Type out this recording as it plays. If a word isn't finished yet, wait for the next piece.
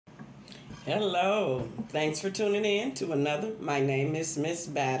Hello. Thanks for tuning in to another. My name is Miss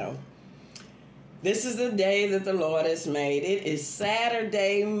Battle. This is the day that the Lord has made. It is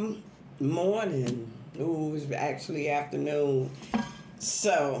Saturday morning. Ooh, it's actually afternoon.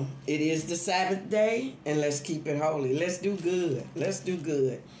 So, it is the Sabbath day, and let's keep it holy. Let's do good. Let's do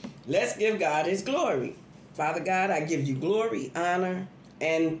good. Let's give God his glory. Father God, I give you glory, honor,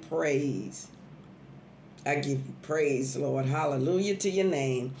 and praise. I give you praise, Lord. Hallelujah to your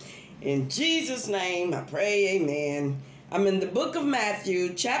name. In Jesus' name, I pray, amen. I'm in the book of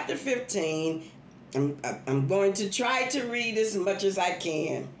Matthew, chapter 15. I'm going to try to read as much as I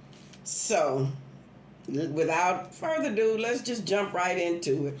can. So, without further ado, let's just jump right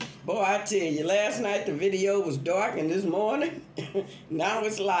into it. Boy, I tell you, last night the video was dark, and this morning, now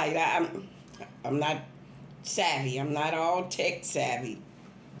it's light. I'm not savvy. I'm not all tech savvy.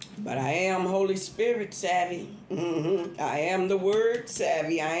 But I am Holy Spirit savvy. I am the Word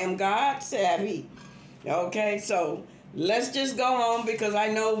savvy. I am God savvy. Okay, so let's just go on because I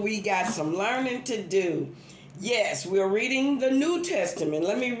know we got some learning to do. Yes, we're reading the New Testament.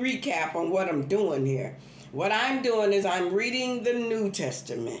 Let me recap on what I'm doing here. What I'm doing is I'm reading the New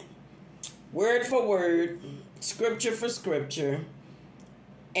Testament, word for word, scripture for scripture.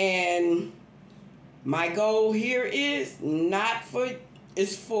 And my goal here is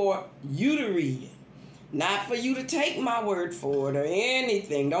for you to read it. Not for you to take my word for it or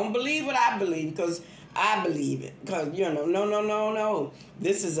anything. Don't believe what I believe because I believe it. Because, no.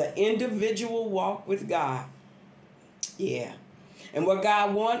 This is an individual walk with God. Yeah. And what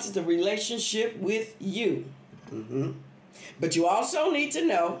God wants is a relationship with you. But you also need to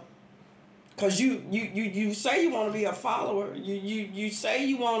know, because you say you want to be a follower. You say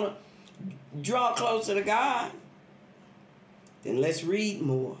you want to draw closer to God. Then let's read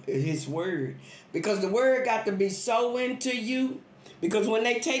more of his word. Because the word got to be so into you. Because when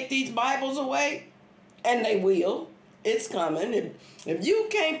they take these Bibles away, and they will, it's coming. If you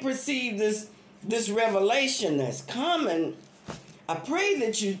can't perceive this revelation that's coming, I pray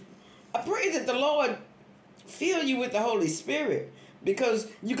that the Lord fill you with the Holy Spirit. Because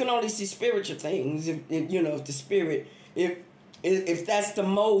you can only see spiritual things if the spirit, if that's the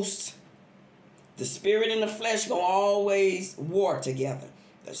most. The spirit and the flesh gonna always war together.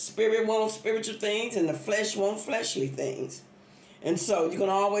 The spirit wants spiritual things and the flesh wants fleshly things. And so you're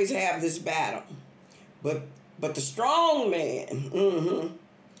gonna always have this battle. But the strong man,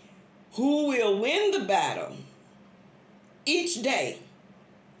 who will win the battle each day,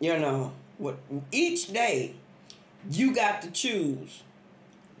 each day you got to choose.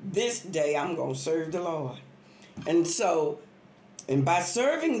 This day I'm gonna serve the Lord. And by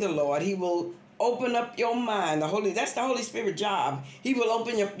serving the Lord, he will open up your mind. That's the Holy Spirit job. He will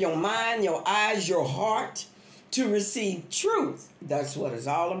open up your mind, your eyes, your heart to receive truth. That's what it's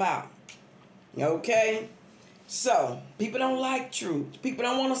all about. Okay? So, people don't like truth. People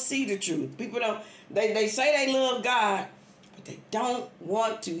don't want to see the truth. They say they love God, but they don't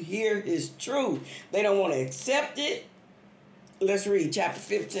want to hear his truth. They don't want to accept it. Let's read chapter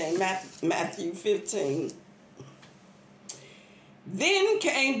 15, Matthew 15. Then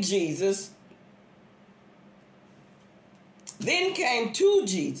came to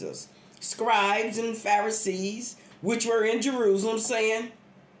Jesus scribes and Pharisees, which were in Jerusalem, saying,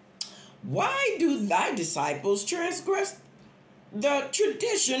 Why do thy disciples transgress the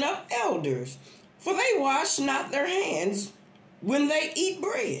tradition of elders? For they wash not their hands when they eat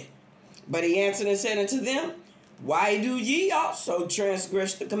bread. But he answered and said unto them, Why do ye also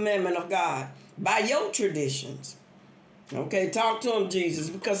transgress the commandment of God by your traditions? Okay, talk to him, Jesus,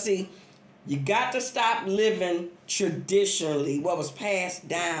 because see, you got to stop living traditionally, what was passed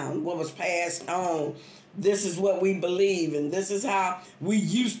down, what was passed on. This is what we believe, and this is how we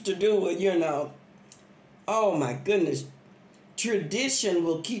used to do it, Oh, my goodness. Tradition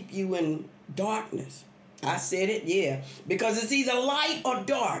will keep you in darkness. I said it, yeah. Because it's either light or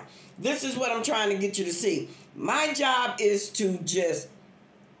dark. This is what I'm trying to get you to see. My job is to just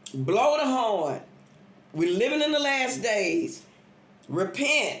blow the horn. We're living in the last days.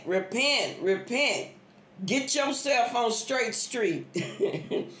 Repent. Get yourself on straight street.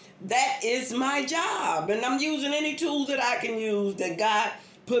 That is my job. And I'm using any tool that I can use that God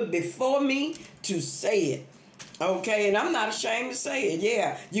put before me to say it. Okay, and I'm not ashamed to say it.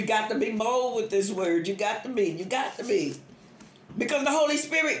 Yeah, you got to be bold with this word. You got to be. Because the Holy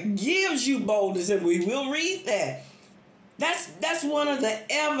Spirit gives you boldness, and we will read that. That's one of the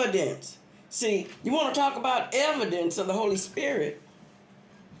evidence. See, you want to talk about evidence of the Holy Spirit.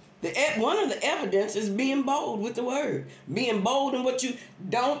 One of the evidence is being bold with the word. Being bold in what you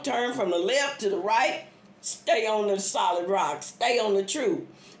don't turn from the left to the right. Stay on the solid rock. Stay on the truth.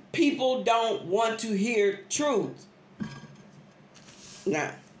 people don't want to hear truth.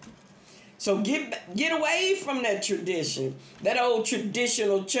 Now, so get away from that tradition, that old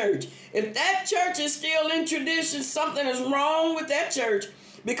traditional church. If that church is still in tradition, something is wrong with that church,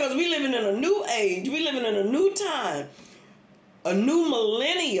 because we living in a new age. We living in a new time, a new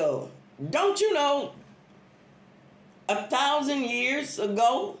millennial. Don't you know, 1,000 years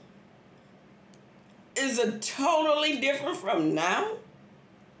ago is a totally different from now?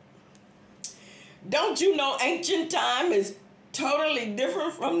 Don't you know ancient time is totally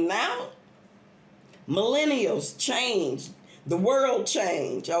different from now? Millennials changed. The world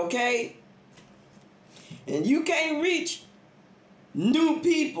changed, okay? And you can't reach new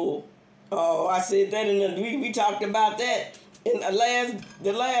people. Oh, I said that we talked about that in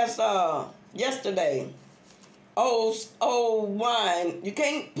the last yesterday. Old wine. You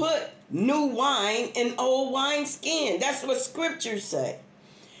can't put new wine in old wine skin. That's what scriptures say.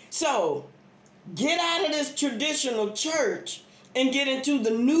 So get out of this traditional church and get into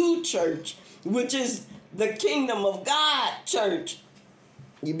the new church, which is the kingdom of God church.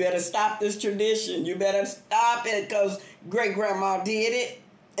 You better stop this tradition. You better stop it, because great-grandma did it,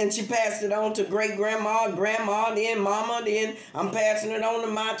 and she passed it on to great-grandma, grandma, then mama, then I'm passing it on to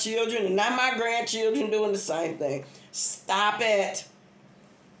my children, and now my grandchildren doing the same thing. Stop it.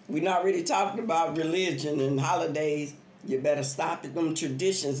 We're not really talking about religion and holidays. You better stop it. Them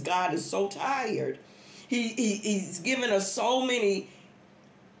traditions. God is so tired. He's given us so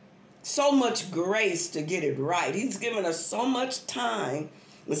much grace to get it right. He's given us so much time.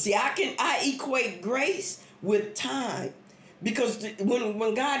 But see, I equate grace with time, because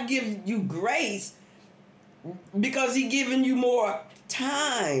when God gives you grace, because He giving you more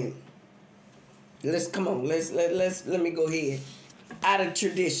time. Let me go ahead. Out of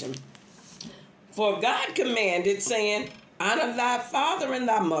tradition. For God commanded, saying, honor thy father and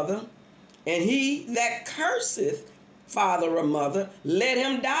thy mother, and he that curseth father or mother, let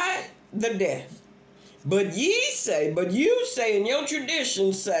him die the death. But you say, and your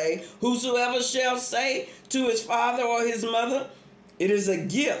traditions say, whosoever shall say to his father or his mother, it is a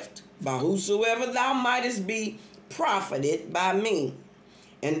gift by whosoever thou mightest be profited by me,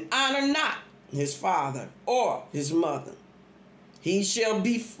 and honor not his father or his mother, he shall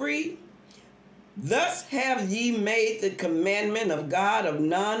be free. Thus have ye made the commandment of God of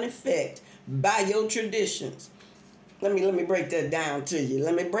none effect by your traditions. Let me break that down to you.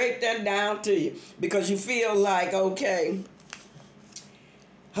 Let me break that down to you, because you feel like, okay,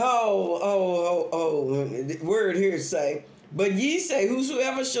 the word here say, but ye say,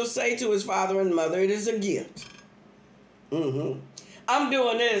 whosoever shall say to his father and mother, it is a gift. I'm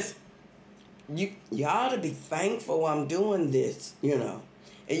doing this. You ought to be thankful I'm doing this, And,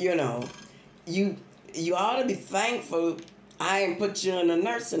 you ought to be thankful I ain't put you in a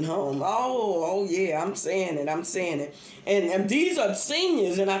nursing home. Oh yeah, I'm saying it. And these are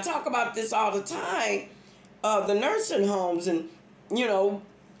seniors, and I talk about this all the time, the nursing homes, and,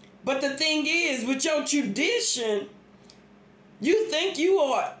 but the thing is, with your tradition, you think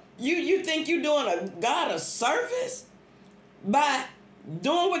you think you're doing a God a service by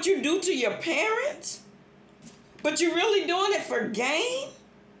doing what you do to your parents, but you're really doing it for gain?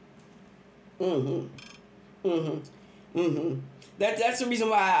 That's the reason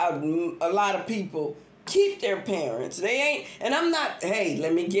why a lot of people keep their parents. They ain't, and I'm not, hey,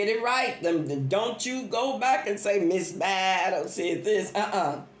 let me get it right. Don't you go back and say, Miss Bad said this.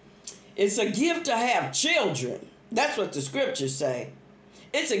 It's a gift to have children. That's what the scriptures say.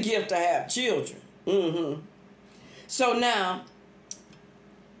 It's a gift to have children. So now,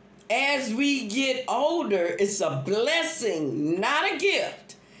 as we get older, it's a blessing, not a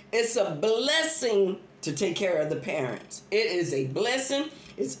gift. It's a blessing to take care of the parents. It is a blessing.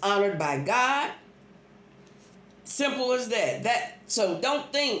 It's honored by God. Simple as that. So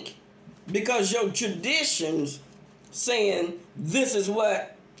don't think because your traditions saying this is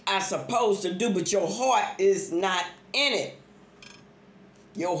what I'm supposed to do, but your heart is not in it.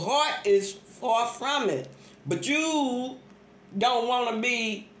 Your heart is far from it. But you don't want to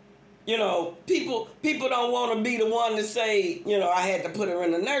be, people don't want to be the one to say, I had to put her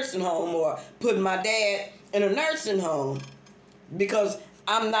in a nursing home or put my dad in a nursing home because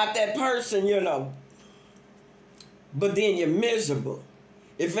I'm not that person, But then you're miserable.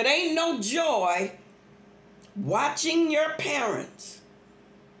 If it ain't no joy watching your parents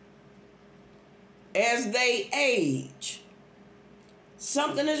as they age,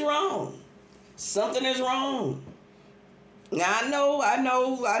 something is wrong. Something is wrong. Now, I know.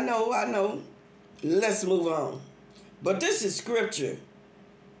 Let's move on. But this is scripture.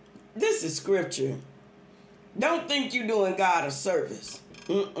 This is scripture. Don't think you're doing God a service.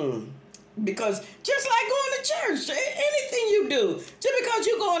 Mm-mm. Because just like going to church, anything you do, just because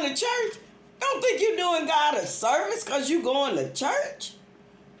you're going to church, don't think you're doing God a service because you're going to church.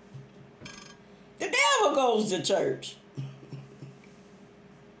 The devil goes to church.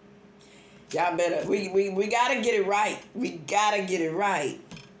 Y'all better, we got to get it right. We got to get it right.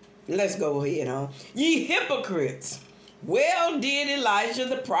 Let's go ahead, huh? Ye hypocrites, well did Elijah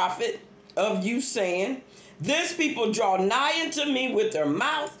the prophet of you saying, this people draw nigh unto me with their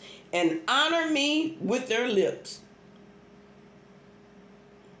mouth and honor me with their lips.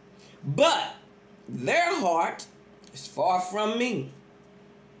 But their heart is far from me.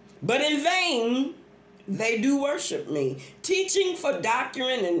 But in vain they do worship me, teaching for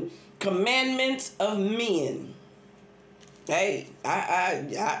doctrine and commandments of men. Hey,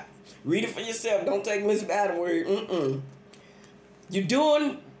 I read it for yourself. Don't take Miss Battle word.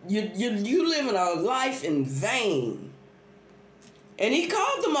 You living a life in vain. And he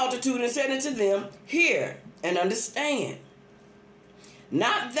called the multitude and said unto them, hear and understand.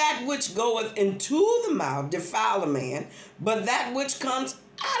 Not that which goeth into the mouth defile a man, but that which comes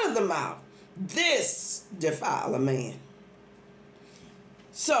out of the mouth, this defile a man.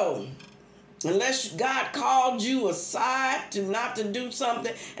 So, unless God called you aside to not to do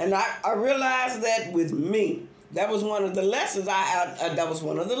something, and I realized that with me, that was one of the lessons. That was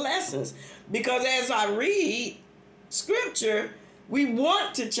one of the lessons, because as I read scripture, we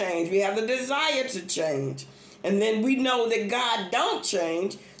want to change. We have the desire to change. And then we know that God don't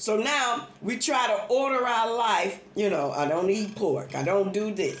change. So now we try to order our life. I don't eat pork. I don't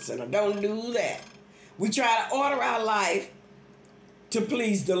do this and I don't do that. We try to order our life to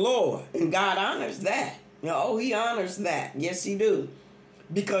please the Lord. And God honors that. He honors that. Yes, he do.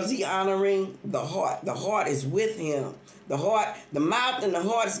 Because he honoring the heart. The heart is with him. The mouth and the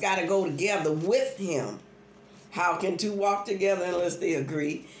heart has got to go together with him. How can two walk together unless they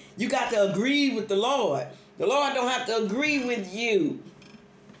agree? You got to agree with the Lord. The Lord don't have to agree with you.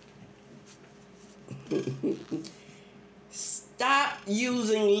 Stop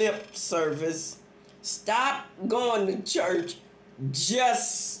using lip service. Stop going to church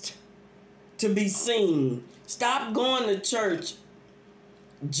just to be seen. Stop going to church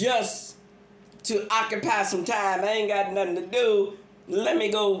just to occupy some time. I ain't got nothing to do. Let me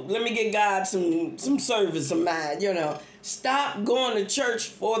get God some service of mine, Stop going to church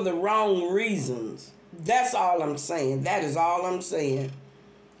for the wrong reasons. That's all I'm saying. That is all I'm saying.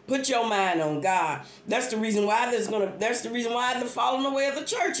 Put your mind on God. That's the reason why the falling away of the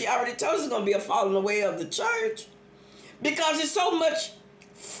church. He already told us it's gonna be a falling away of the church. Because there's so much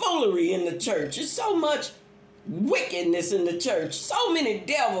foolery in the church. There's so much wickedness in the church. So many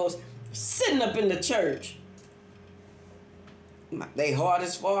devils sitting up in the church. They heart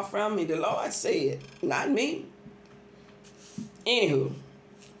is far from me, the Lord said, not me. Anywho,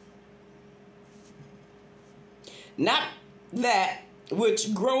 not that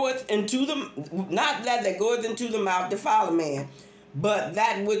goeth into the mouth defile a man, but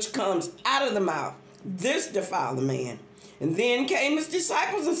that which comes out of the mouth, this defile the man. And then came his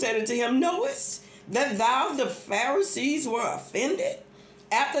disciples and said unto him, knowest that thou the Pharisees were offended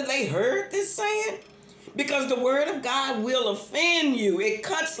after they heard this saying? Because the word of God will offend you. It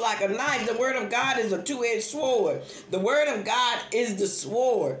cuts like a knife. The word of God is a two-edged sword. The word of God is the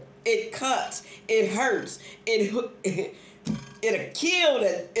sword. It cuts. It hurts. It'll kill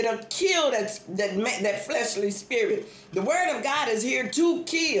that fleshly spirit. The word of God is here to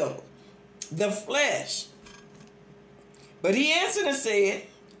kill the flesh. But he answered and said,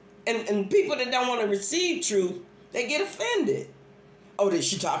 and people that don't want to receive truth, they get offended. Oh, is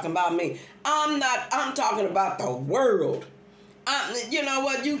she talking about me? I'm talking about the world. You know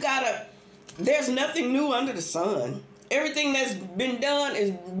what? There's nothing new under the sun. Everything that's been done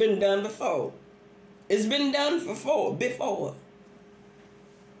has been done before. It's been done before.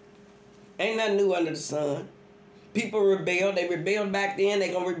 Ain't nothing new under the sun. People rebel. They rebelled back then.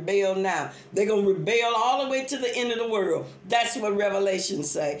 They're going to rebel now. They're going to rebel all the way to the end of the world. That's what Revelation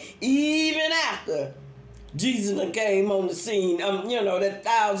say. Even after Jesus came on the scene, that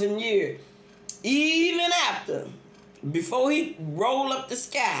 1,000 years. Even after, before he rolled up the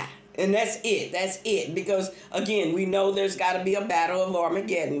sky. And that's it. Because, again, we know there's got to be a battle of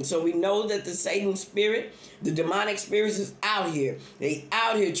Armageddon. So we know that the Satan spirit, the demonic spirits is out here. They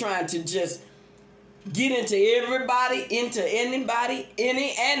out here trying to just get into everybody, into anybody,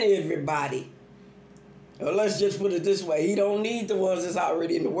 any and everybody. Well, let's just put it this way. He don't need the ones that's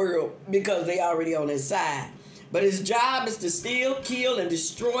already in the world because they already on his side. But his job is to steal, kill, and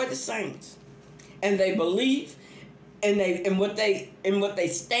destroy the saints. And they believe and what they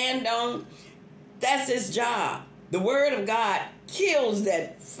stand on, that's his job. The word of God kills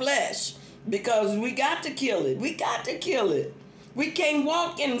that flesh because we got to kill it. We got to kill it. We can't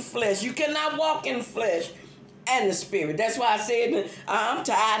walk in flesh. You cannot walk in flesh and the spirit. That's why I said I'm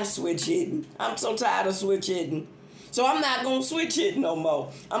tired of switch hitting. I'm so tired of switch hitting. So I'm not going to switch hit no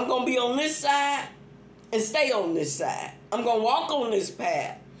more. I'm going to be on this side and stay on this side. I'm going to walk on this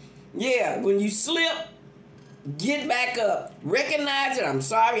path. Yeah, when you slip, get back up. Recognize it. I'm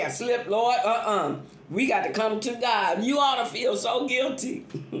sorry I slipped, Lord. We got to come to God. You ought to feel so guilty.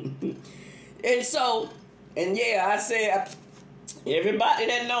 And yeah, I said, everybody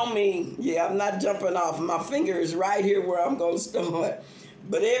that know me, yeah, I'm not jumping off. My finger is right here where I'm going to start.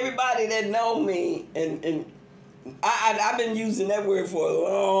 But everybody that know me, and I've been using that word for a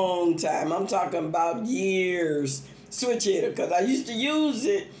long time. I'm talking about years. Switch hitter, because I used to use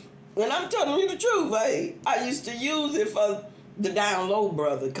it, and I'm telling you the truth, hey, I used to use it for the down low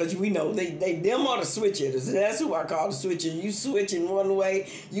brother, because we know them are the switch hitters. That's who I call the switcher. You switching one way,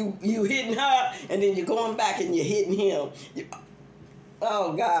 you hitting her, and then you're going back and you're hitting him.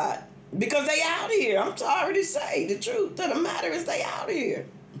 Oh God, because they out here. I'm sorry to say, the truth of the matter is they out here.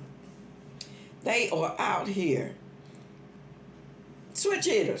 They are out here. Switch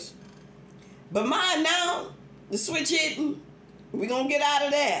hitters. But mine now, the switch hitting, we're going to get out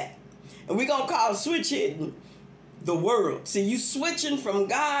of that. And we're going to call switch hitting the world. See, you switching from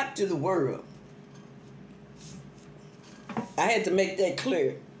God to the world. I had to make that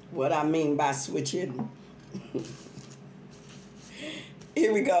clear, what I mean by switch hitting.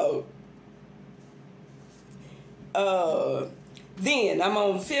 Here we go. Then I'm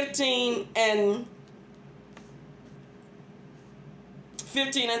on 15 and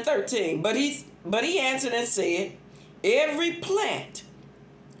 13. But he answered and said, every plant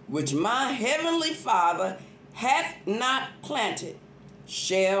which my heavenly Father hath not planted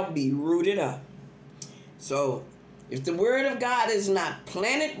shall be rooted up. So if the word of God is not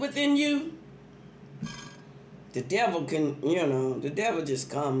planted within you, the devil can, the devil just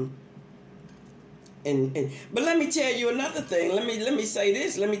come. But let me tell you another thing. Let me say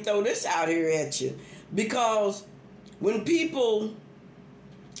this. Let me throw this out here at you. Because when people,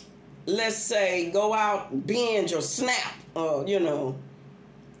 let's say, go out, binge or snap, or,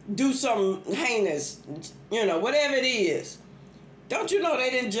 do something heinous, whatever it is, don't you know they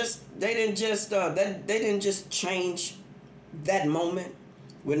didn't just change that moment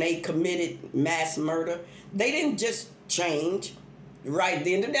when they committed mass murder. They didn't just change right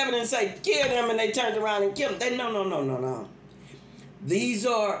then. The devil didn't say, kill them, and they turned around and killed them. No. These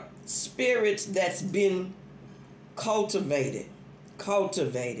are spirits that's been cultivated.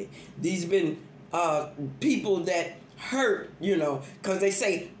 These been people that hurt, because they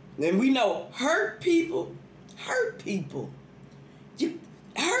say, and we know hurt people. You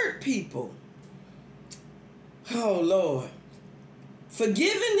hurt people. Oh, Lord.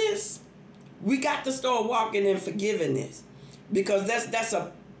 Forgiveness, we got to start walking in forgiveness, because that's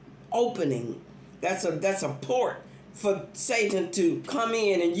a opening. That's a port for Satan to come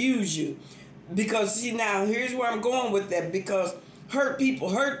in and use you. Because see, now here's where I'm going with that, because hurt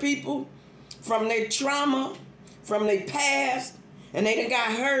people from their trauma, from their past, and they done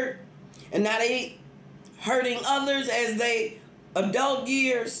got hurt, and now they hurting others as they adult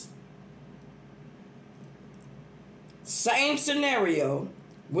years. Same scenario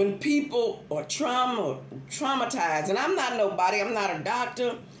when people are traumatized, and I'm not nobody, I'm not a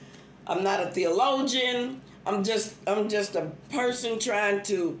doctor, I'm not a theologian, I'm just a person trying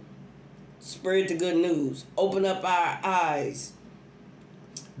to spread the good news, open up our eyes.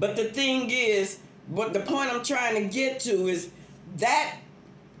 But the thing is, what the point I'm trying to get to is that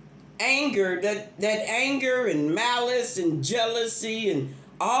anger, that anger and malice and jealousy and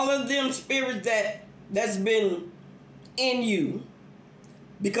all of them spirits that's been in you,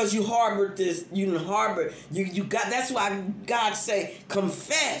 because you harbored this, you got. That's why God say,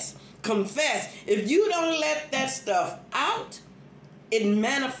 confess. If you don't let that stuff out, it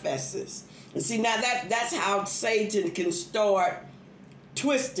manifests. And see, now that's how Satan can start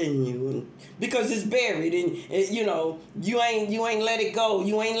twisting you, because it's buried, and you ain't let it go.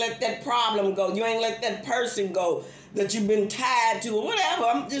 You ain't let that problem go. You ain't let that person go that you've been tied to, or whatever.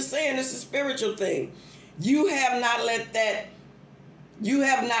 I'm just saying, it's a spiritual thing. You have not let that. You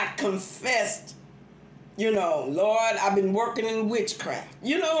have not confessed. Lord, I've been working in witchcraft.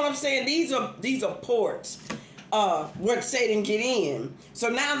 You know what I'm saying? These are ports where Satan get in. So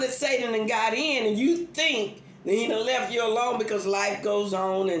now that Satan done got in, and you think that he done left you alone because life goes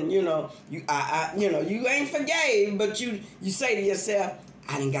on, and you ain't forgave, but you say to yourself,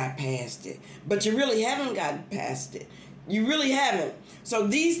 I done got past it. But you really haven't gotten past it. You really haven't. So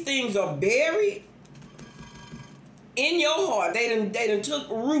these things are buried, in your heart. They done took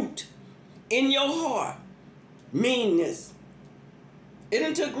root in your heart. Meanness. It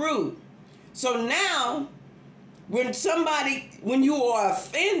done took root. So now, when you are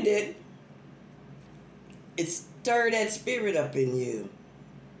offended, it stirred that spirit up in you.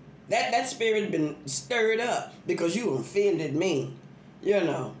 That spirit been stirred up because you offended me. You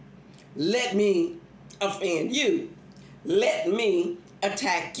know, let me offend you. Let me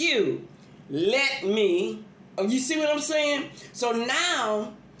attack you. Let me, oh, you see what I'm saying? So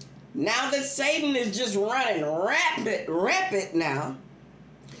now that Satan is just running rapid now.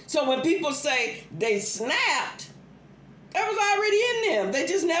 So when people say they snapped, that was already in them.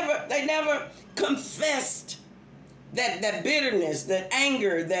 They never confessed that bitterness, that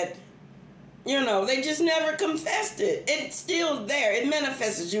anger, that, you know, they just never confessed it. It's still there. It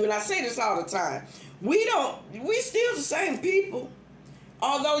manifests you. And I say this all the time. We still the same people.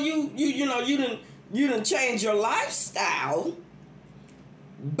 Although you didn't change your lifestyle,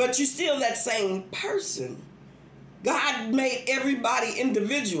 but you still that same person. God made everybody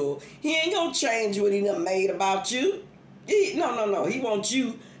individual. He ain't gonna change what he done made about you. No. He wants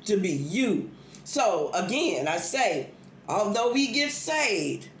you to be you. So again, I say, although we get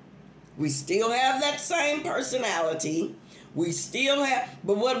saved, we still have that same personality. We still have,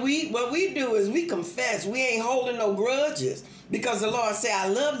 but what we do is we confess. We ain't holding no grudges. Because the Lord say, I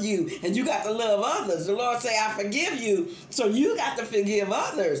love you, and you got to love others. The Lord say, I forgive you, so you got to forgive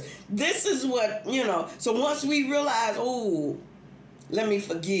others. This is what, so once we realize, oh, let me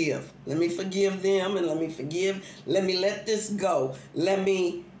forgive. Let me forgive them, and let me let this go. Let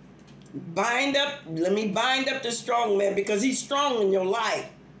me bind up the strong man, because he's strong in your life.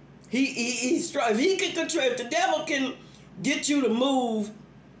 He's strong. If he can control, if the devil can get you to move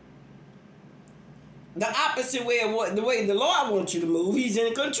the opposite way of the way the Lord wants you to move, he's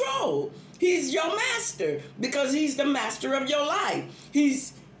in control. He's your master because he's the master of your life.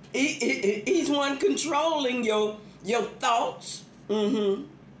 He's one controlling your thoughts. That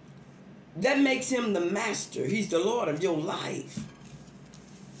makes him the master. He's the Lord of your life.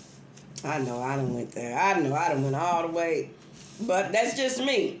 I know I done went there. I know I done went all the way. But that's just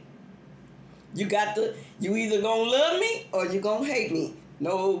me. You either gonna love me or you gonna hate me.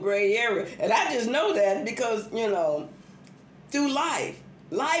 No gray area. And I just know that because, through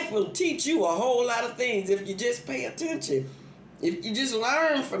life will teach you a whole lot of things if you just pay attention. If you just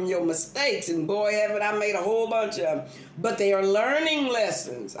learn from your mistakes, and boy, haven't I made a whole bunch of them. But they are learning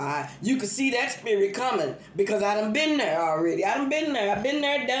lessons. You can see that spirit coming because I done been there already. I've been there,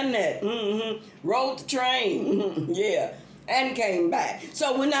 done that. Rode the train. Yeah. And came back.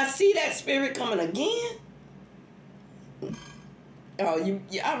 So when I see that spirit coming again,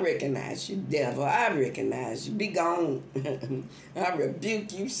 I recognize you, devil. I recognize you. Be gone. I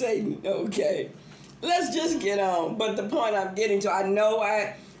rebuke you, Satan. Okay. Let's just get on. But the point I'm getting to, I know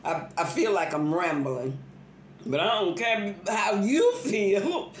I feel like I'm rambling. But I don't care how you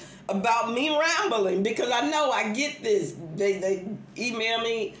feel about me rambling, because I know I get this. They email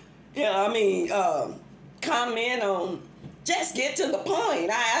me, comment on, just get to the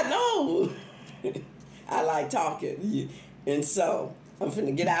point. I know. I like talking. And so, I'm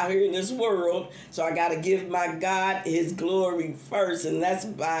finna get out here in this world, so I gotta give my God his glory first, and that's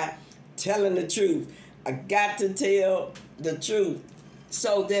by telling the truth. I got to tell the truth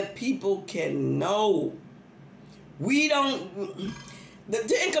so that people can know. The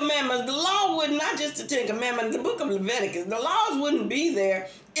Ten Commandments, the law would not just the Ten Commandments, the book of Leviticus, the laws wouldn't be there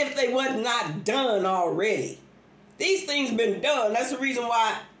if they was not done already. These things been done. That's the reason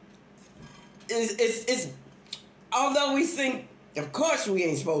why it's although we think, of course we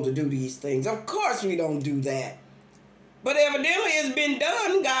ain't supposed to do these things. Of course we don't do that. But evidently it's been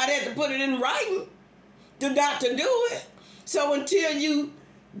done. God had to put it in writing not to do it. So until you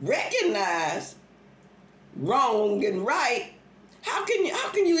recognize wrong and right, how can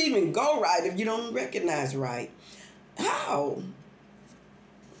you even go right if you don't recognize right? How?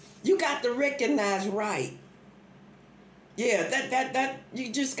 You got to recognize right. Yeah, that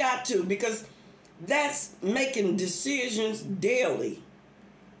you just got to, because that's making decisions daily.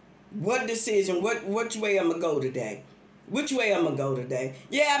 What decision? Which way I'm gonna go today? Which way I'm gonna go today?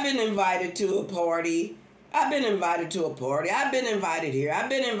 Yeah, I've been invited to a party. I've been invited here. I've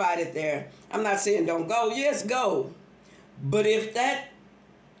been invited there. I'm not saying don't go. Yes, go. But if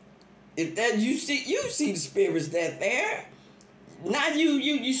you see the spirits that there, now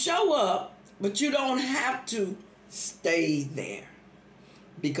you show up, but you don't have to stay there.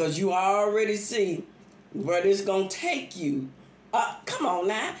 Because you already see where this going to take you. Come on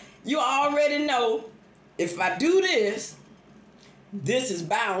now. You already know if I do this, this is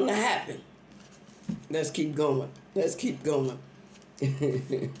bound to happen. Let's keep going. Let's keep going.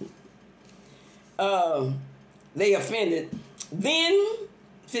 They offended. Then,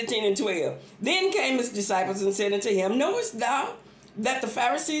 15 and 12. Then came his disciples and said unto him, knowest thou that the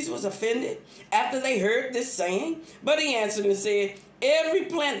Pharisees was offended after they heard this saying? But he answered and said, every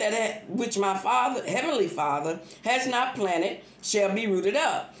plant which my Father, heavenly Father, has not planted shall be rooted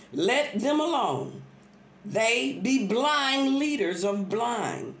up. Let them alone. They be blind leaders of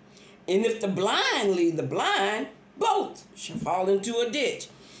blind. And if the blind lead the blind, both shall fall into a ditch.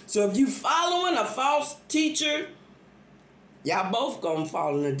 So if you following a false teacher, y'all both gonna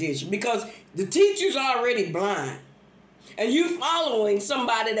fall in a ditch, because the teacher's already blind. And you following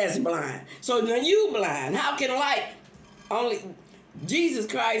somebody that's blind. So now you blind. How can light only... Jesus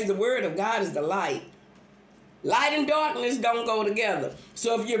Christ, the word of God, is the light. Light and darkness don't go together.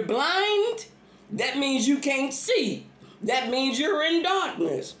 So if you're blind, that means you can't see. That means you're in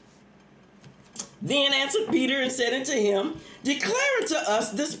darkness. Then answered Peter and said unto him, declare unto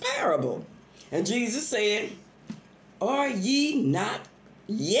us this parable. And Jesus said, are ye not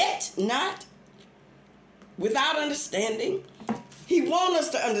yet not without understanding? He wants us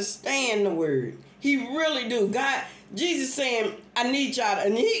to understand the word. He really do. God, Jesus saying, I need y'all to,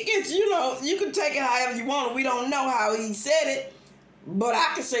 and he gets, you can take it however you want. We don't know how he said it, but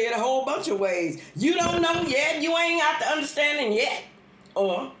I can say it a whole bunch of ways. You don't know yet. You ain't got the understanding yet.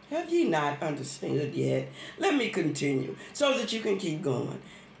 Or have ye not understood yet? Let me continue so that you can keep going.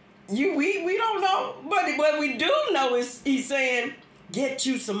 We don't know, but what we do know is he's saying, get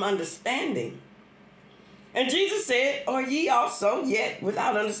you some understanding. And Jesus said, are ye also yet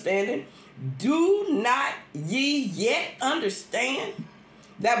without understanding? Do not ye yet understand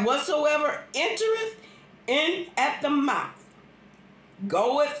that whatsoever entereth in at the mouth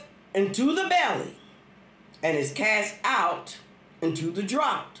goeth into the belly and is cast out into the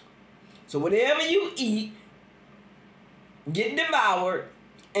draught? So whatever you eat, get devoured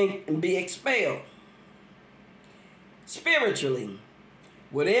and be expelled. Spiritually,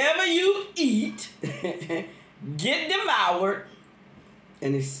 whatever you eat, get devoured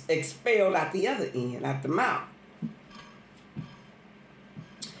and is expelled out the other end, out the mouth.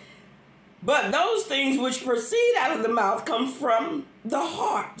 But those things which proceed out of the mouth come from the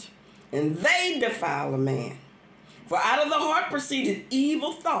heart, and they defile a man. For out of the heart proceeded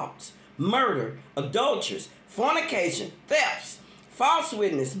evil thoughts, murder, adulteries, fornication, thefts, false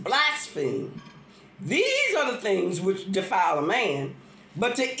witness, blasphemy. These are the things which defile a man.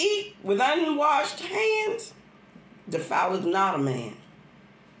 But to eat with unwashed hands defileth not a man.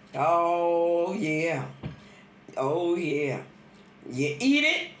 Oh, yeah. Oh, yeah. You eat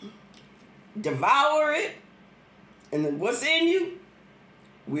it, devour it, and then what's in you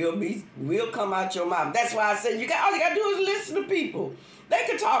will come out your mouth. That's why I said all you gotta do is listen to people. They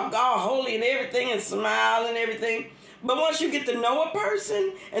can talk God holy and everything and smile and everything, but once you get to know a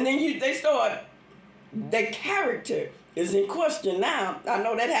person and then they start, their character is in question now. I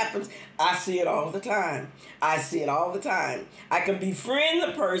know that happens. I see it all the time. I can befriend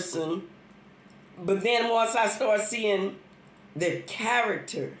the person, but then once I start seeing their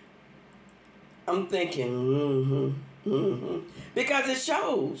character, I'm thinking, because it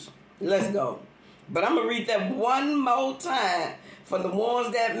shows. Let's go. But I'm going to read that one more time for the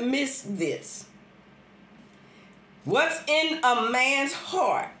ones that missed this. What's in a man's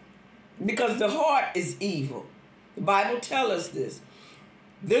heart? Because the heart is evil. The Bible tells us this.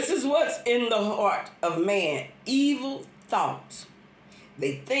 This is what's in the heart of man. Evil thoughts.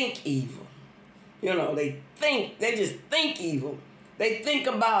 They think evil. They just think evil. They think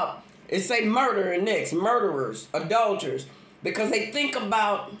about, it say murder and next, murderers, adulterers, because they think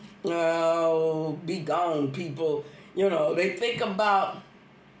about, be gone people. They think about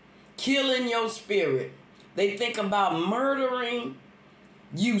killing your spirit. They think about murdering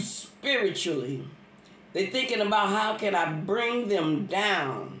you spiritually. They're thinking about how can I bring them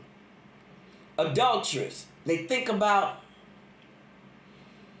down. Adulterous. They think about,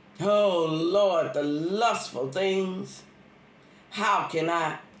 oh Lord, the lustful things. How can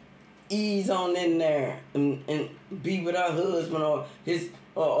I ease on in there and be with her husband or his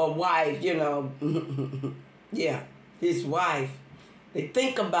or wife, yeah, his wife. They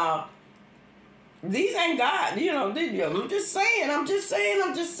think about, these ain't God, I'm just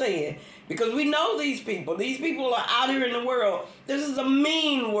saying. Because we know these people. These people are out here in the world. This is a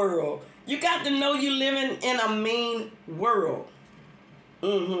mean world. You got to know you're living in a mean world.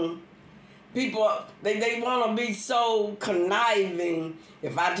 People, they want to be so conniving.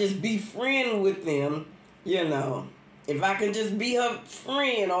 If I just be friend with them, if I can just be her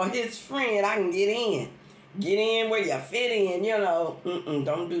friend or his friend, I can get in. get in where you fit in, you know.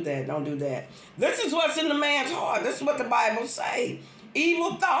 Don't do that. Don't do that. This is what's in the man's heart. This is what the Bible say.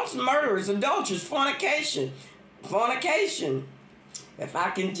 Evil thoughts, murders, adulteries, fornication. Fornication. If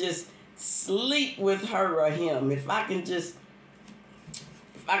I can just sleep with her or him, if I can just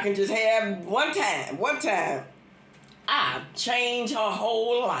have one time, I'll change her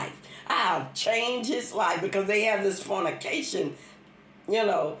whole life. I'll change his life, because they have this fornication, you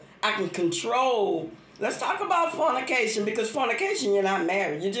know. I can control. Let's talk about fornication, because fornication, you're not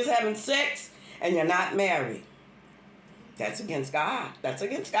married. You're just having sex and you're not married. That's against God. That's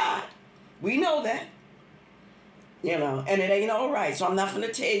against God. We know that. You know, and it ain't all right. So I'm not going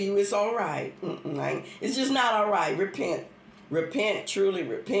to tell you it's all right. It's just not all right. Repent. Repent, truly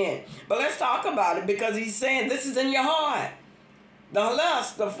repent. But let's talk about it, because he's saying this is in your heart. The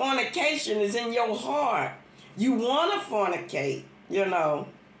lust, the fornication is in your heart. You want to fornicate, you know.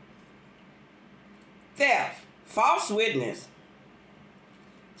 Theft, false witness.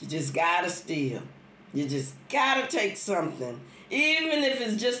 You just got to steal. You just got to take something. Even if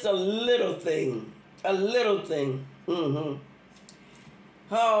it's just a little thing. A little thing.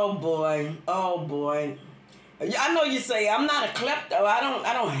 Oh boy. Oh boy. I know you say, I'm not a klepto. I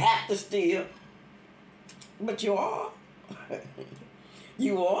don't have to steal. But you are.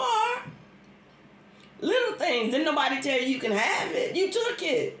 You are. Little things. Didn't nobody tell you can have it. You took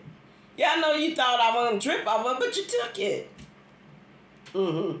it. Yeah, I know you thought I wasn't trip over, but you took it.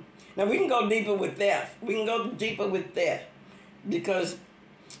 Now we can go deeper with theft. We can go deeper with theft. Because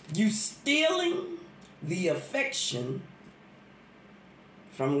you stealing the affection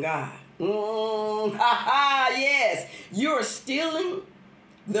from God. Yes. You're stealing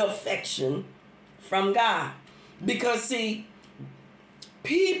the affection from God. Because see,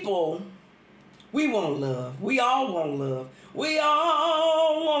 people, we want love. We all want love. We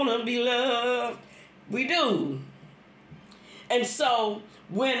all want to be loved. We do. And so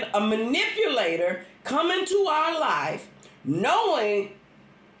when a manipulator come into our life, knowing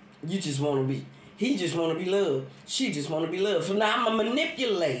he just want to be loved. She just want to be loved. So now I'm going to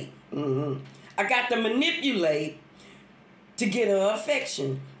manipulate. I got to manipulate to get her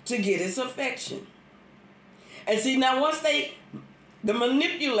affection, to get his affection. And see, now once the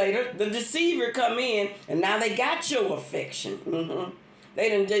manipulator, the deceiver come in, and now they got your affection.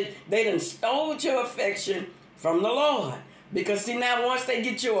 They done stole your affection from the Lord. Because see, now once they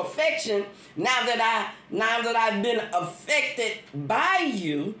get your affection, now that I've been affected by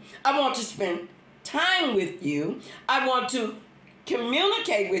you, I want to spend time with you. I want to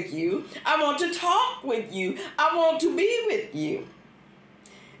communicate with you. I want to talk with you. I want to be with you.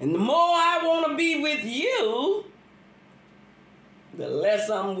 And the more I want to be with you, the less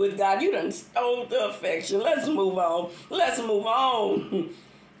I'm with God. You done stole the affection. Let's move on. Let's move on.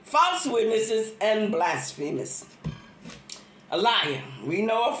 False witnesses and blasphemers. A liar. We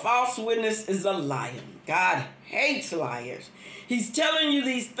know a false witness is a liar. God hates liars. He's telling you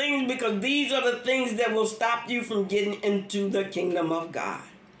these things because these are the things that will stop you from getting into the kingdom of God.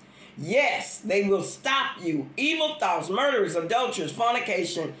 Yes, they will stop you. Evil thoughts, murderers, adulterers,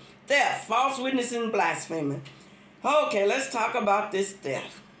 fornication, theft, false witness, and blasphemy. Okay, let's talk about this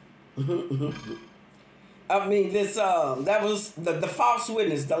theft. I mean, that was the false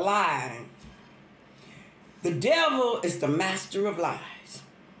witness, the lie. The devil is the master of lies.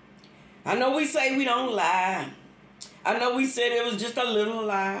 I know we say we don't lie. I know we said it was just a little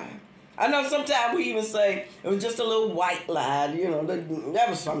lie. I know sometimes we even say it was just a little white lie. You know, that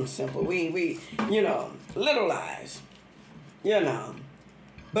was something simple. We you know, little lies. You know,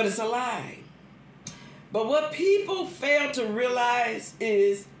 but it's a lie. But what people fail to realize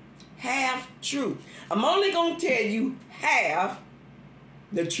is half truth. I'm only going to tell you half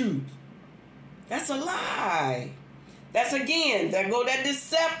the truth. That's a lie. That's again, there go that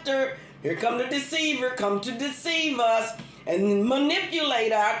deceptor. Here come the deceiver, come to deceive us and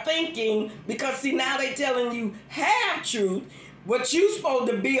manipulate our thinking. Because see, now they telling you half truth, what you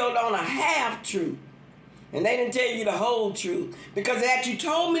supposed to build on a half truth. And they didn't tell you the whole truth. Because had you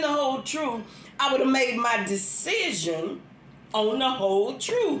told me the whole truth, I would have made my decision on the whole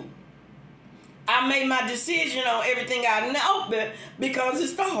truth. I made my decision on everything I know because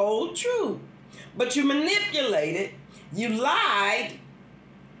it's the whole truth. But you manipulated, you lied,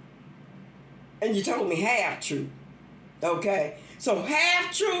 and you told me half truth. Okay? So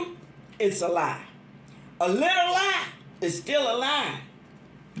half truth, it's a lie. A little lie is still a lie.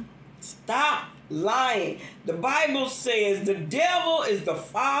 Stop lying. The Bible says the devil is the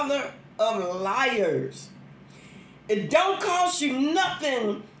father of liars. It don't cost you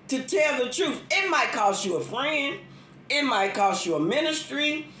nothing to tell the truth. It might cost you a friend. It might cost you a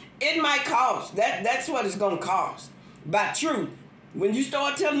ministry. It might cost. That's what it's gonna cost. By truth. When you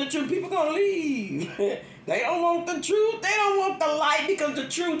start telling the truth, people gonna leave. They don't want the truth. They don't want the light, because the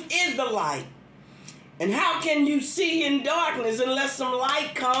truth is the light. And how can you see in darkness unless some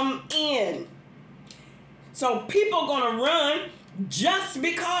light come in? So people gonna run just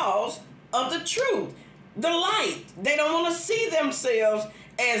because of the truth, the light. They don't want to see themselves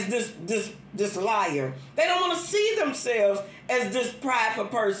as this liar. They don't want to see themselves as this prideful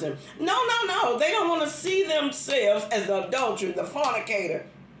person. No. They don't want to see themselves as the adulterer, the fornicator.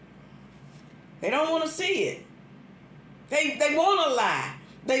 They don't want to see it. They want a lie.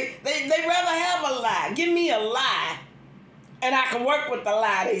 They rather have a lie. Give me a lie, and I can work with the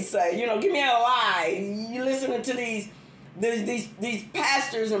lie. They say, give me a lie. You listening to these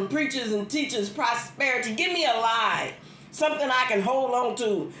pastors and preachers and teachers, prosperity. Give me a lie, something I can hold on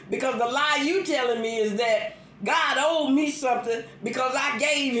to, because the lie you telling me is that God owed me something because I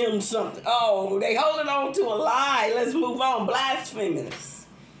gave him something. Oh, they holding on to a lie. Let's move on. Blasphemous.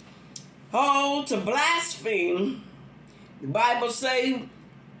 Oh, to blaspheme. The Bible say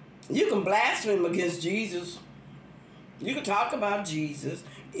you can blaspheme against Jesus. You can talk about Jesus.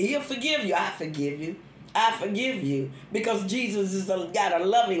 He'll forgive you. I forgive you. I forgive you, because Jesus got a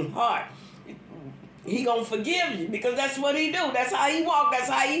loving heart. He gonna forgive you because that's what he do. That's how he walk. That's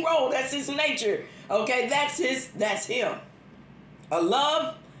how he roll. That's his nature. Okay, that's him. A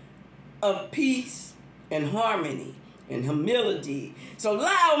love of peace and harmony and humility. So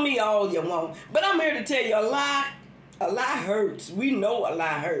lie on me all you want, but I'm here to tell you a lie hurts. We know a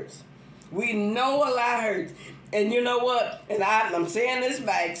lie hurts. We know a lie hurts. And you know what? And I'm saying this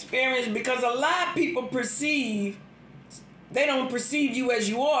by experience, because a lot of people they don't perceive you as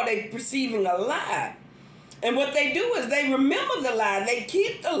you are. They perceiving a lie. And what they do is they remember the lie. They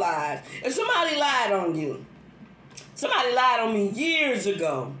keep the lies. If somebody lied on you, somebody lied on me years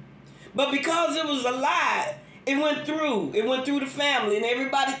ago, but because it was a lie, it went through the family, and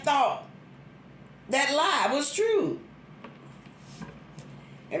everybody thought that lie was true.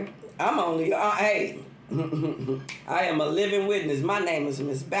 And I'm only, hey, I am a living witness. My name is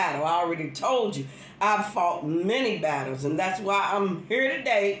Miss Battle. I already told you I've fought many battles, and that's why I'm here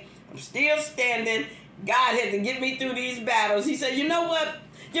today. I'm still standing. God had to get me through these battles. He said, you know what?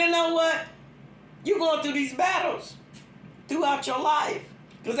 You're going through these battles throughout your life,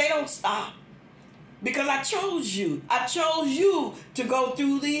 because they don't stop. Because I chose you. I chose you to go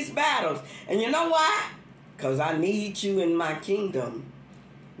through these battles. And you know why? Because I need you in my kingdom.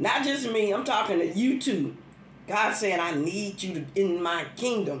 Not just me, I'm talking to you too. God saying, I need you in my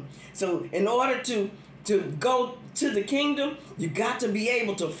kingdom. So in order to go to the kingdom, you got to be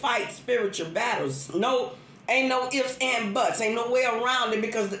able to fight spiritual battles. Ain't no ifs and buts. Ain't no way around it,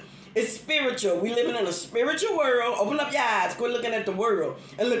 because it's spiritual. We living in a spiritual world. Open up your eyes. Quit looking at the world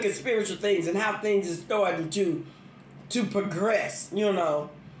and look at spiritual things and how things is starting to progress,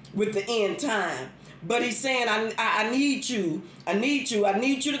 with the end time. But he's saying, I need you. I need you. I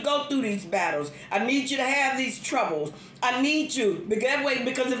need you to go through these battles. I need you to have these troubles. I need you.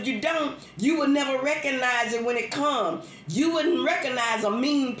 Because if you don't, you would never recognize it when it comes. You wouldn't recognize a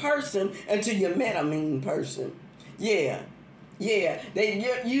mean person until you met a mean person. Yeah. You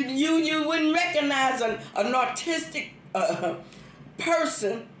wouldn't recognize an autistic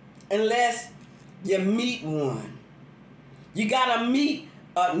person unless you meet one. You gotta meet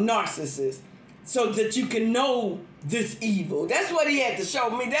a narcissist, so that you can know this evil. That's what he had to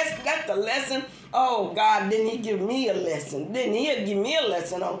show me. That's the lesson. Oh, God, didn't he give me a lesson? Didn't he give me a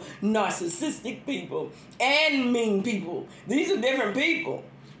lesson on narcissistic people and mean people? These are different people.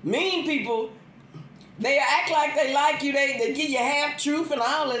 Mean people, they act like they like you. They give you half truth and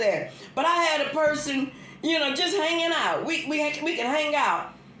all of that. But I had a person, just hanging out. We can hang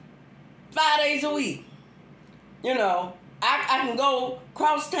out 5 days a week. I can go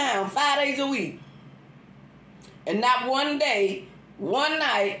cross town 5 days a week. And not one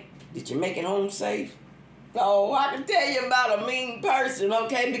night, did you make it home safe? Oh, I can tell you about a mean person,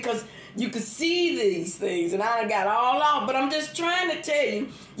 okay? Because you can see these things, and I done got all out. But I'm just trying to tell you,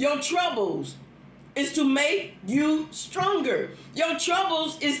 your troubles is to make you stronger. Your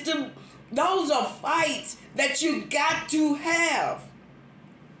troubles those are fights that you got to have.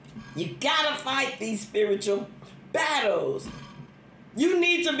 You gotta fight these spiritual battles. You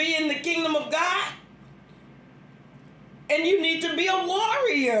need to be in the kingdom of God, and you need to be a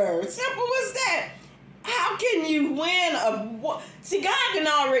warrior. Simple as that. How can you win a war? See, God can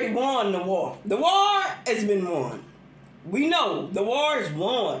already won the war. The war has been won. We know the war is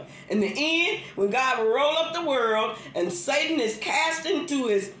won. In the end, when God will roll up the world and Satan is cast into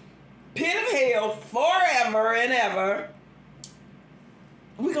his pit of hell forever and ever,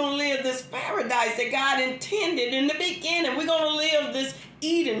 live this paradise that God intended in the beginning. We're gonna live this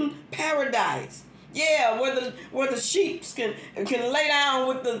Eden paradise. Yeah, where the sheep can lay down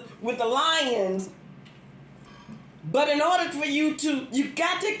with the lions. But in order for you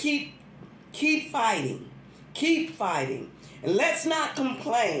got to keep fighting. Keep fighting. And let's not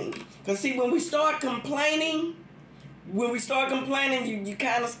complain. Because see, when we start complaining, you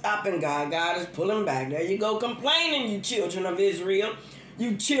kind of stop and God is pulling back. There you go, complaining, you children of Israel.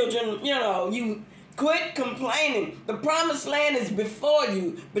 You children, you quit complaining. The promised land is before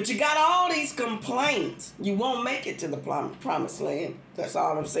you, but you got all these complaints. You won't make it to the promised land. That's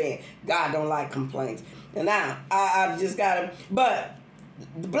all I'm saying. God don't like complaints. And now, I've just got to, but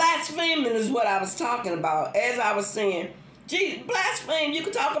the blaspheming is what I was talking about. As I was saying, blaspheme, you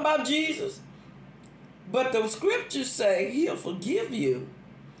can talk about Jesus. But the scriptures say he'll forgive you.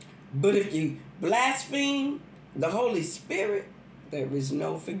 But if you blaspheme the Holy Spirit, there is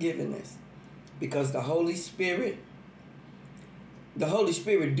no forgiveness. Because the Holy Spirit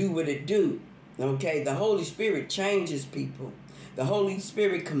do what it do. Okay? The Holy Spirit changes people. The Holy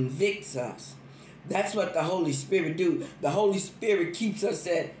Spirit convicts us. That's what the Holy Spirit do. The Holy Spirit keeps us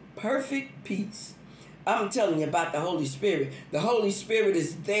at perfect peace. I'm telling you about the Holy Spirit. The Holy Spirit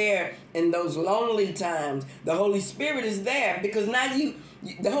is there in those lonely times. The Holy Spirit is there because now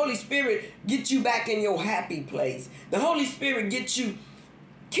the Holy Spirit gets you back in your happy place. The Holy Spirit gets you,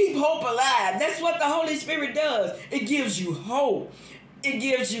 keep hope alive. That's what the Holy Spirit does. It gives you hope. It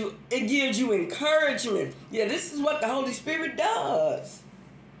gives you encouragement. Yeah, this is what the Holy Spirit does.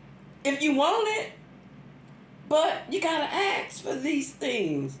 If you want it. But you got to ask for these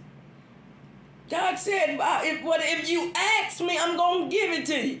things. God said, if you ask me, I'm going to give it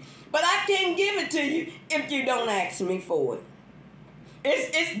to you. But I can't give it to you if you don't ask me for it.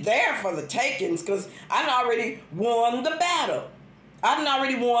 It's there for the takings because I already won the battle. I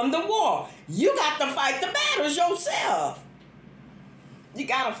already won the war. You got to fight the battles yourself. You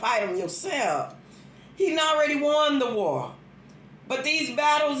got to fight them yourself. He already won the war. But these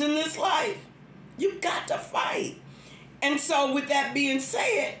battles in this life, you got to fight. And so with that being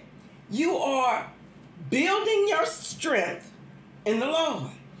said, you are building your strength in the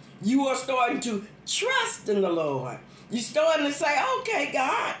Lord. You are starting to trust in the Lord. You're starting to say, okay,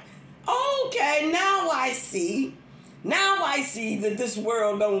 God, okay, now I see. Now I see that this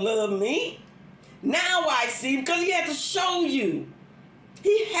world don't love me. Now I see, because he had to show you.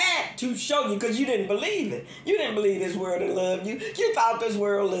 He had to show you because you didn't believe it. You didn't believe this world loved you. You thought this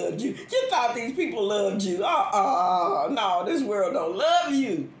world loved you. You thought these people loved you. No, this world don't love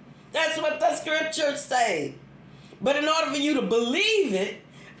you. That's what the scriptures say. But in order for you to believe it,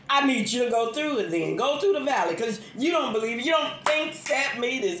 I need you to go through it then. Go through the valley because you don't believe it. You don't think that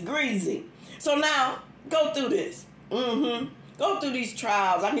meat is greasy. So now, go through this. Go through these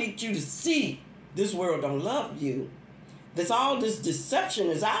trials. I need you to see this world don't love you. All this deception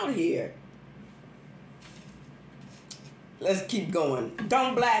is out here. Let's keep going.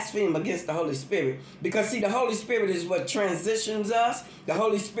 Don't blaspheme against the Holy Spirit. Because see, the Holy Spirit is what transitions us. The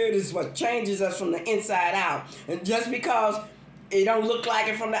Holy Spirit is what changes us from the inside out. And just because it don't look like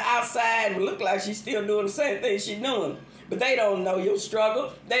it from the outside, it look like she's still doing the same thing she's doing. But they don't know your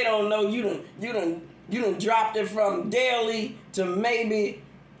struggle. They don't know you done dropped it from daily to maybe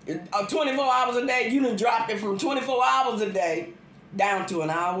 24 hours a day. You done dropped it from 24 hours a day down to an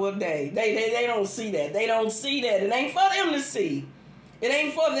hour a day. They don't see that. They don't see that. It ain't for them to see. It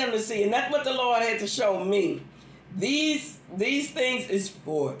ain't for them to see. And that's what the Lord had to show me. These things is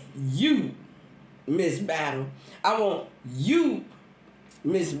for you, Miss Battle. I want you,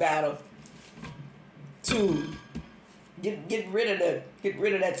 Miss Battle, to get rid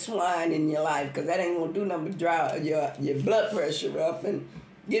of that swine in your life, because that ain't gonna do nothing but drive your blood pressure up, and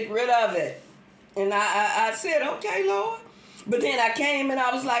get rid of it. And I said, okay, Lord. But then I came and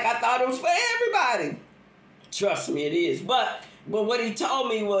I was like, I thought it was for everybody. Trust me, it is. But what he told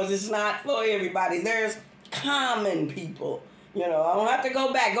me was it's not for everybody. There's common people. I don't have to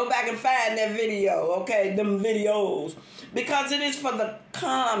go back and find that video, okay, them videos. Because it is for the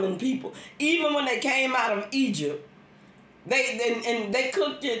common people. Even when they came out of Egypt, they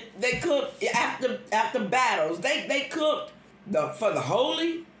cooked it. They cooked after battles. They cooked for the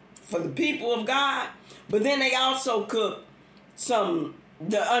holy, for the people of God. But then they also cooked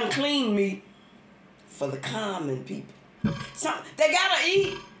the unclean meat for the common people. They gotta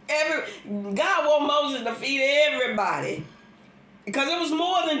eat. God want Moses to feed everybody. Because it was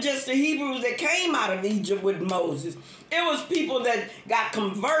more than just the Hebrews that came out of Egypt with Moses. It was people that got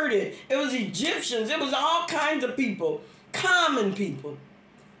converted. It was Egyptians. It was all kinds of people. Common people.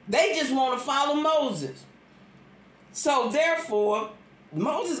 They just want to follow Moses. So therefore,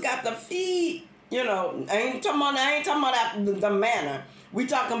 Moses got to feed, I ain't talking about after the manna. We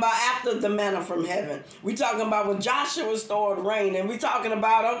talking about after the manna from heaven. We talking about when Joshua stored rain. And we talking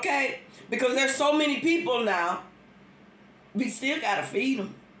about, okay, because there's so many people now, we still got to feed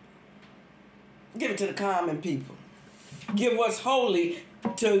them. Give it to the common people. Give what's holy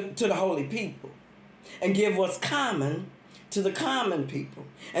to the holy people. And give what's common to the common people.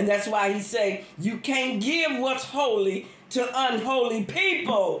 And that's why he say, you can't give what's holy to unholy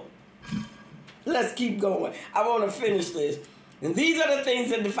people. Let's keep going. I want to finish this. And these are the things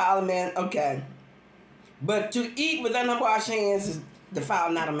that defile a man. Okay. But to eat with unwashed hands is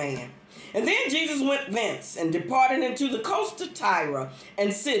defile not a man. And then Jesus went thence and departed into the coast of Tyre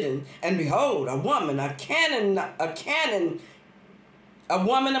and Sidon. And behold, a woman of Canaan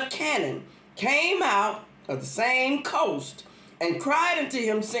came out of the same coast and cried unto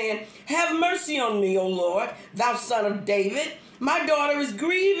him, saying, have mercy on me, O Lord, thou son of David. My daughter is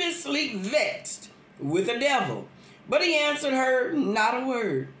grievously vexed with a devil. But he answered her not a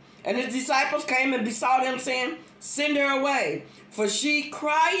word. And his disciples came and besought him, saying, send her away, for she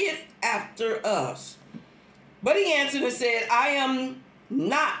crieth after us. But he answered and said, I am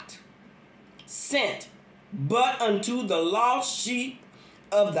not sent but unto the lost sheep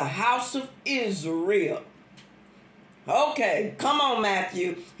of the house of Israel. Okay, come on,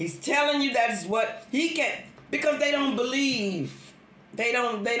 Matthew. He's telling you that's what he can, because they don't believe. They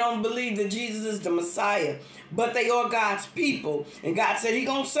don't believe that Jesus is the Messiah, but they are God's people. And God said He's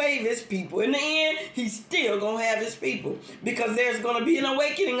going to save His people. In the end, He's still going to have His people, because there's going to be an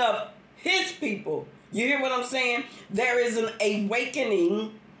awakening of His people. You hear what I'm saying? There is an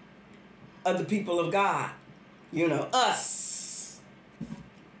awakening of the people of God. Us.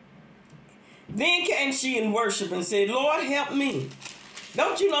 Then came she in worship and said, Lord, help me.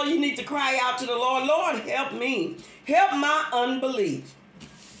 Don't you know you need to cry out to the Lord? Lord, help me. Help my unbelief.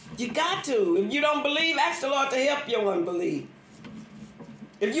 You got to. If you don't believe, ask the Lord to help your unbelief.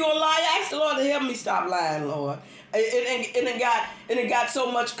 If you're a liar, ask the Lord to help me stop lying, Lord. It got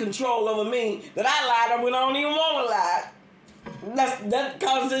so much control over me that I lied when I don't even want to lie. That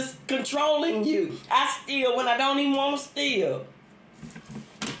because it's controlling you. I steal when I don't even want to steal.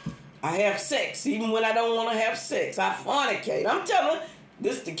 I have sex even when I don't want to have sex. I fornicate. I'm telling you,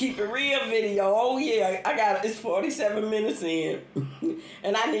 this to keep it real video. Oh yeah, I got it. It's 47 minutes in.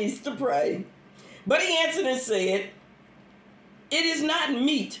 And I needs to pray. But he answered and said, it is not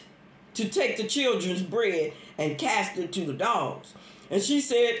meet to take the children's bread and cast it to the dogs. And she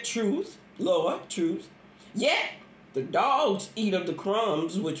said, truth, Lord, truth. Yet the dogs eat of the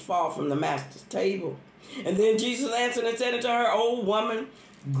crumbs which fall from the master's table. And then Jesus answered and said unto her, O woman,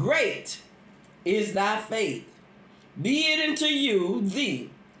 great is thy faith. Be it unto you, thee,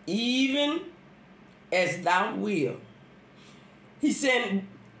 even as thou wilt. He said,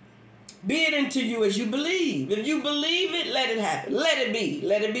 be it unto you as you believe. If you believe it, let it happen. Let it be.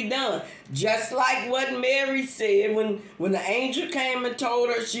 Let it be done. Just like what Mary said when the angel came and told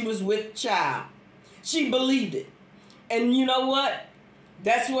her she was with child. She believed it. And you know what?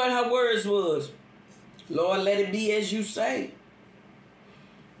 That's what her words was. Lord, let it be as you say.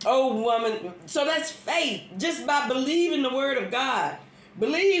 Oh, woman. So that's faith. Just by believing the word of God.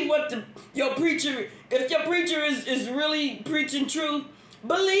 Believe what your preacher, if your preacher is really preaching truth,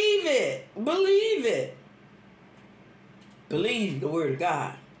 believe it. Believe it. Believe the word of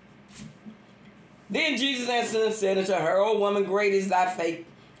God. Then Jesus answered and said unto her, O woman, great is thy faith.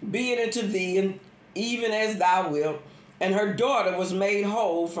 Be it unto thee, and even as thou wilt. And her daughter was made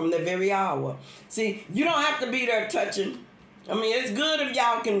whole from the very hour. See, you don't have to be there touching. I mean, it's good if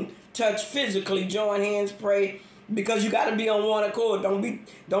y'all can touch physically, join hands, pray, because you got to be on one accord. Don't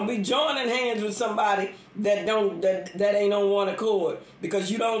be joining hands with somebody that ain't on one accord,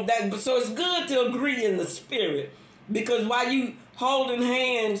 because you don't. So it's good to agree in the spirit, because while you holding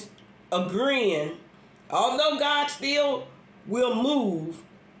hands, agreeing, although God still will move,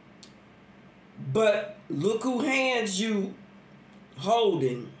 but look who hands you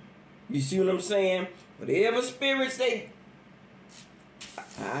holding. You see what I'm saying? Whatever spirits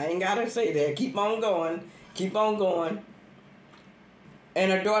I ain't got to say that. Keep on going. Keep on going.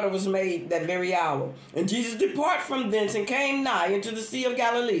 And her daughter was made that very hour. And Jesus departed from thence and came nigh into the Sea of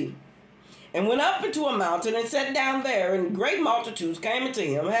Galilee. And went up into a mountain and sat down there. And great multitudes came unto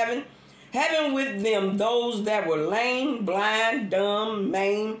him, having with them those that were lame, blind, dumb,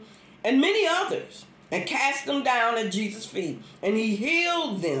 maimed, and many others. And cast them down at Jesus' feet. And he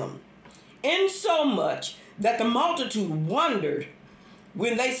healed them, insomuch that the multitude wondered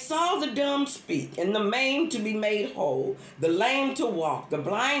when they saw the dumb speak, and the maimed to be made whole, the lame to walk, the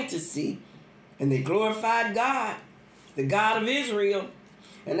blind to see. And they glorified God, the God of Israel,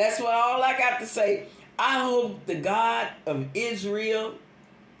 And that's what all I got to say. I hope the God of Israel,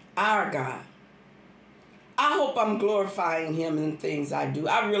 our God, I hope I'm glorifying him in things I do.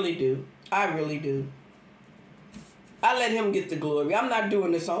 I really do. I really do. I let him get the glory. I'm not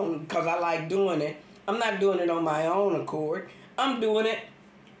doing this on because I like doing it. I'm not doing it on my own accord. I'm doing it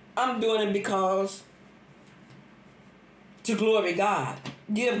because to glory God.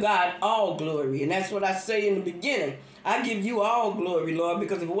 Give God all glory. And that's what I say in the beginning. I give you all glory, Lord,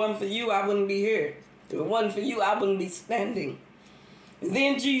 because if it wasn't for you, I wouldn't be here. If it wasn't for you, I wouldn't be standing. And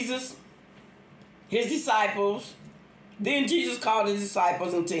then Jesus called his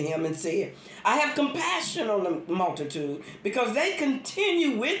disciples unto him and said, I have compassion on the multitude, because they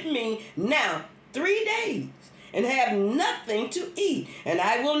continue with me now 3 days and have nothing to eat. And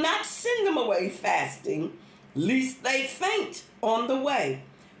I will not send them away fasting, lest they faint on the way.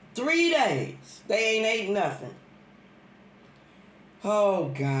 3 days. They ain't ate nothing. Oh,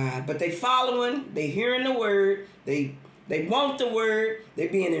 God. But they following, they hearing the word, they want the word, they're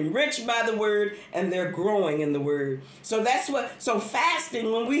being enriched by the word, and they're growing in the word. So so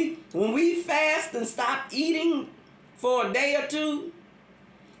fasting, when we fast and stop eating for a day or two,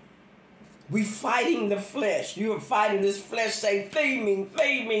 we fighting the flesh. You are fighting this flesh, say, feed me,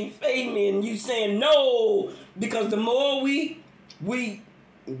 feed me, feed me. And you saying no, because the more we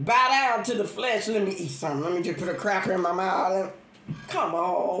bow down to the flesh, let me eat something. Let me just put a cracker in my mouth. Come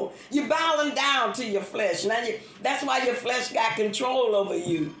on. You're bowing down to your flesh. Now that's why your flesh got control over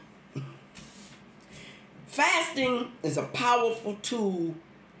you. Fasting is a powerful tool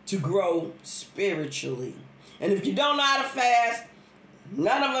to grow spiritually. And if you don't know how to fast,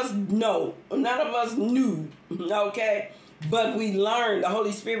 none of us know. None of us knew. Okay? But we learned. The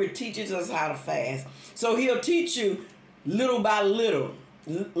Holy Spirit teaches us how to fast. So he'll teach you little by little.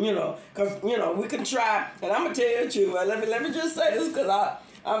 Because, we can try, and I'm going to tell you the truth. Let me just say this, because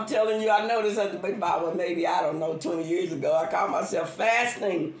I'm telling you, I noticed at the big Bible, maybe, 20 years ago, I called myself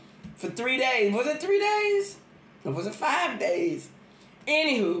fasting for 3 days. Was it 3 days? Or was it 5 days?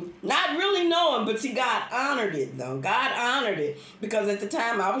 Anywho, not really knowing, but see, God honored it, though. God honored it, because at the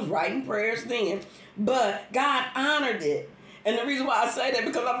time, I was writing prayers then, but God honored it. And the reason why I say that,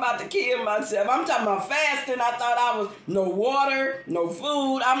 because I'm about to kill myself. I'm talking about fasting. I thought I was no water, no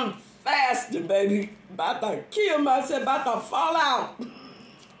food. I'm fasting, baby. About to kill myself. About to fall out.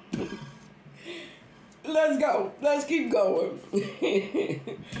 Let's go. Let's keep going.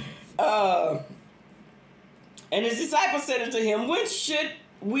 And his disciples said unto him, whence should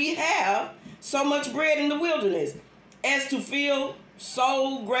we have so much bread in the wilderness, as to fill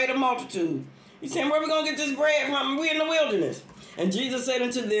so great a multitude? He's saying, where are we going to get this bread from? We're in the wilderness. And Jesus said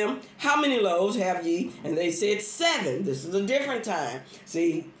unto them, how many loaves have ye? And they said, 7. This is a different time.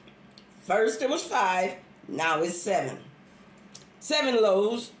 See, first it was 5, now it's 7. 7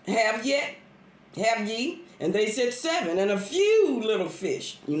 loaves have ye? And they said 7. And a few little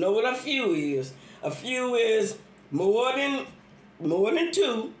fish. You know what a few is? A few is more than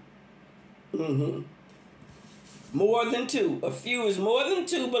 2. Mm-hmm. More than 2. A few is more than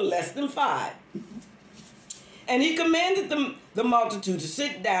 2, but less than 5. And he commanded the multitude to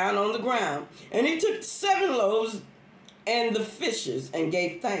sit down on the ground. And he took 7 loaves and the fishes, and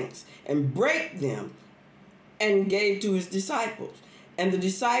gave thanks, and brake them, and gave to his disciples. And the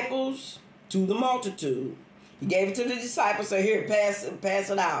disciples to the multitude. He gave it to the disciples, so here, pass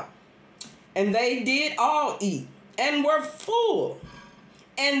it out. And they did all eat, and were full.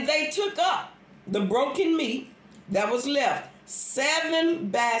 And they took up the broken meat that was left, 7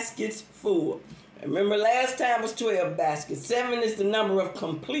 baskets full. Remember, last time was 12 baskets. 7 is the number of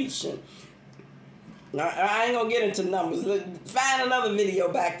completion. Now, I ain't going to get into numbers. Find another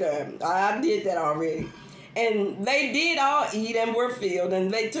video back there. I did that already. And they did all eat and were filled. And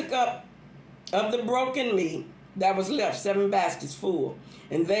they took up of the broken meat that was left, 7 baskets full.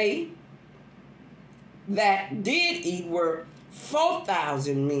 And they that did eat were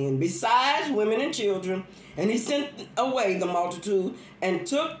 4,000 men, besides women and children. And he sent away the multitude, and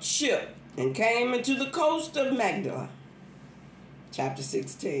took ship, and came into the coast of Magdala. Chapter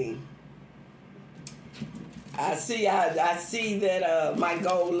 16. I see that my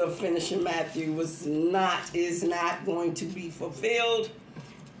goal of finishing Matthew is not going to be fulfilled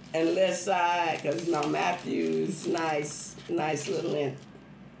unless because Matthew is nice little length,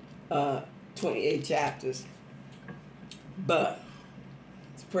 28 chapters. But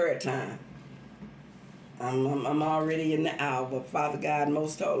it's prayer time. I'm already in the hour, but Father God,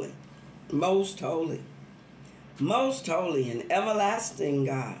 most holy, and everlasting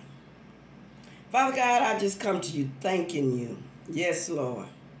God. Father God, I just come to you thanking you. Yes, Lord.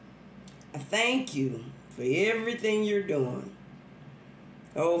 I thank you for everything you're doing.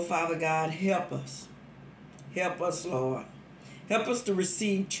 Oh, Father God, help us. Help us, Lord. Help us to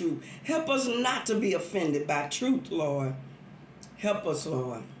receive truth. Help us not to be offended by truth, Lord. Help us,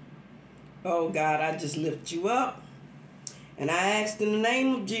 Lord. Oh, God, I just lift you up. And I ask in the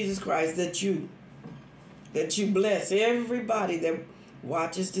name of Jesus Christ that you bless everybody that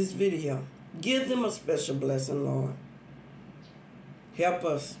watches this video. Give them a special blessing, Lord. Help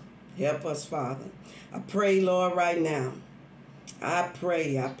us. Help us, Father. I pray, Lord, right now. I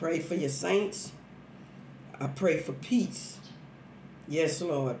pray for your saints. I pray for peace. Yes,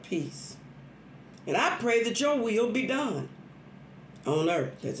 Lord, peace. And I pray that your will be done on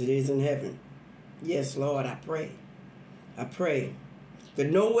earth as it is in heaven. Yes, Lord, I pray. I pray that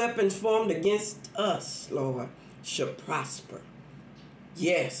no weapons formed against us, Lord, shall prosper.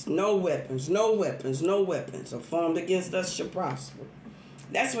 Yes, no weapons are formed against us shall prosper.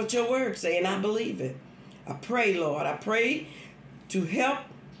 That's what your words say, and I believe it. I pray, Lord, I pray to help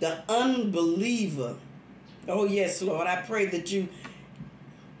the unbeliever. Oh, yes, Lord, I pray that you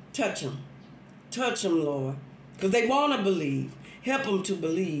touch them. Touch them, Lord, because they want to believe. Help them to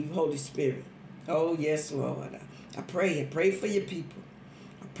believe, Holy Spirit. Oh, yes, Lord. I pray for your people.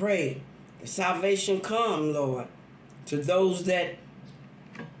 I pray that salvation come, Lord, to those that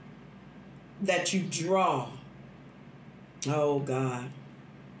you draw. Oh, God.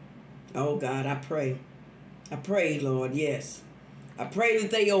 Oh, God, I pray. I pray, Lord, yes. I pray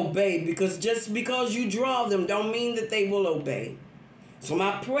that they obey, because just because you draw them don't mean that they will obey. So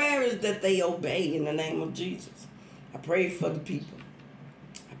my prayer is that they obey in the name of Jesus. I pray for the people.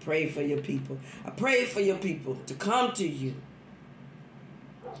 I pray for your people. I pray for your people to come to you.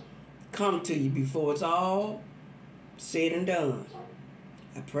 Come to you before it's all said and done.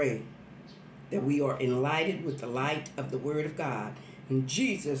 I pray that we are enlightened with the light of the Word of God. In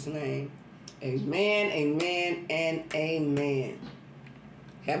Jesus' name, amen, amen, and amen.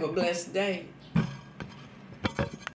 Have a blessed day.